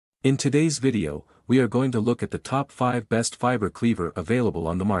In today's video, we are going to look at the top 5 best fiber cleaver available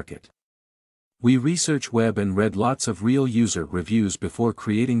on the market. We researched web and read lots of real user reviews before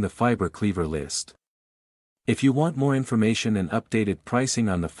creating the fiber cleaver list. If you want more information and updated pricing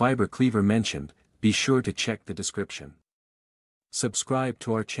on the fiber cleaver mentioned, be sure to check the description. Subscribe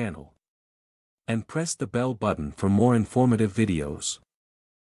to our channel. And press the bell button for more informative videos.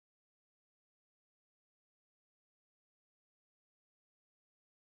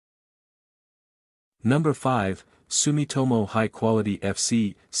 Number 5, Sumitomo High-Quality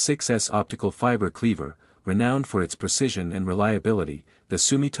FC6S Optical Fiber Cleaver. Renowned for its precision and reliability, the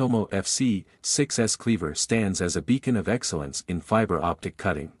Sumitomo FC6S cleaver stands as a beacon of excellence in fiber optic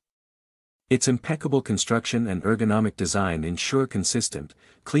cutting. Its impeccable construction and ergonomic design ensure consistent,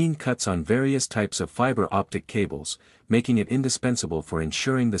 clean cuts on various types of fiber optic cables, making it indispensable for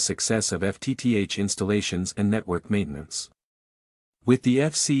ensuring the success of FTTH installations and network maintenance. With the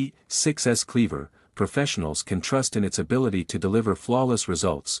FC6S cleaver, professionals can trust in its ability to deliver flawless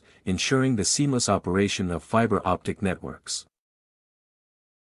results, ensuring the seamless operation of fiber optic networks.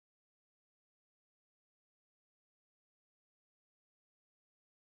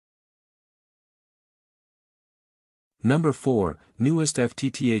 Number 4, newest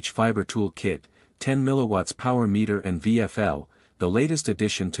FTTH Fiber Tool Kit, 10 mW Power Meter and VFL, the latest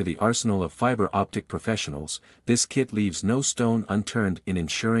addition to the arsenal of fiber optic professionals. This kit leaves no stone unturned in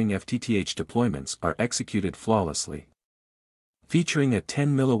ensuring FTTH deployments are executed flawlessly. Featuring a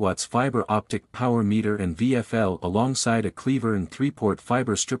 10 mW fiber optic power meter and VFL alongside a cleaver and 3-port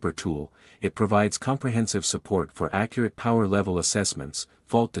fiber stripper tool, it provides comprehensive support for accurate power level assessments,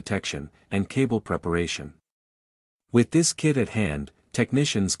 fault detection, and cable preparation. With this kit at hand,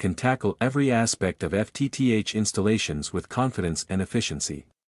 technicians can tackle every aspect of FTTH installations with confidence and efficiency.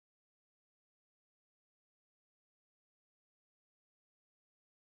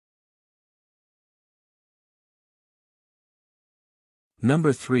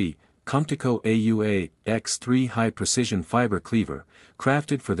 Number 3, COMPTYCO AUA X3 High Precision Fiber Cleaver.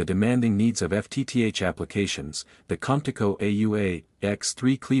 Crafted for the demanding needs of FTTH applications, the COMPTYCO AUA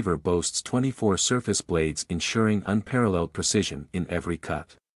X3 cleaver boasts 24 surface blades ensuring unparalleled precision in every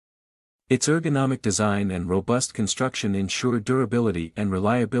cut. Its ergonomic design and robust construction ensure durability and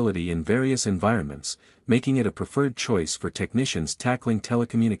reliability in various environments, making it a preferred choice for technicians tackling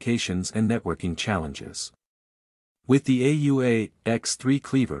telecommunications and networking challenges. With the AUA X3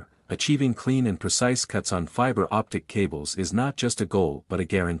 cleaver, achieving clean and precise cuts on fiber optic cables is not just a goal but a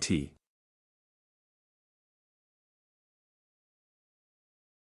guarantee.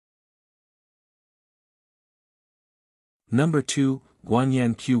 Number 2,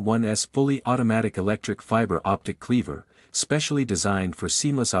 GUANGYAN Q1S Fully Automatic Electric Fiber Optic Cleaver. Specially designed for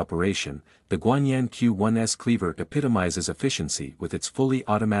seamless operation, the GUANGYAN Q1S cleaver epitomizes efficiency with its fully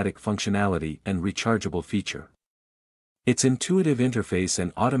automatic functionality and rechargeable feature. Its intuitive interface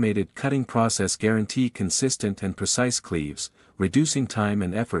and automated cutting process guarantee consistent and precise cleaves, reducing time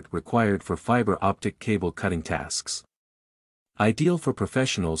and effort required for fiber optic cable cutting tasks. Ideal for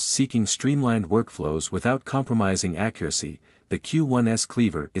professionals seeking streamlined workflows without compromising accuracy, the Q1S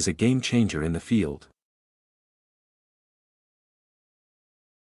cleaver is a game changer in the field.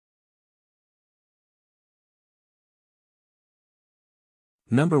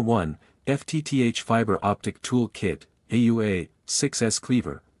 Number 1, FTTH Fiber Optic Tool Kit, AUA 6S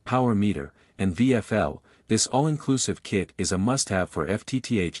Cleaver, Power Meter, and VFL. This all-inclusive kit is a must-have for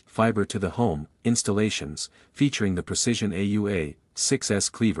FTTH fiber to the home installations, featuring the precision AUA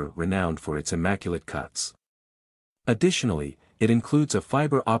 6S cleaver renowned for its immaculate cuts. Additionally, it includes a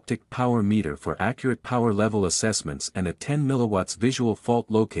fiber optic power meter for accurate power level assessments and a 10 mW visual fault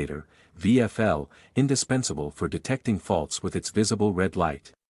locator, VFL, indispensable for detecting faults with its visible red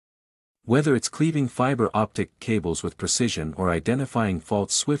light. Whether it's cleaving fiber optic cables with precision or identifying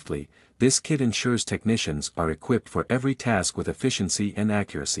faults swiftly, this kit ensures technicians are equipped for every task with efficiency and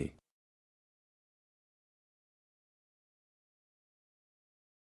accuracy.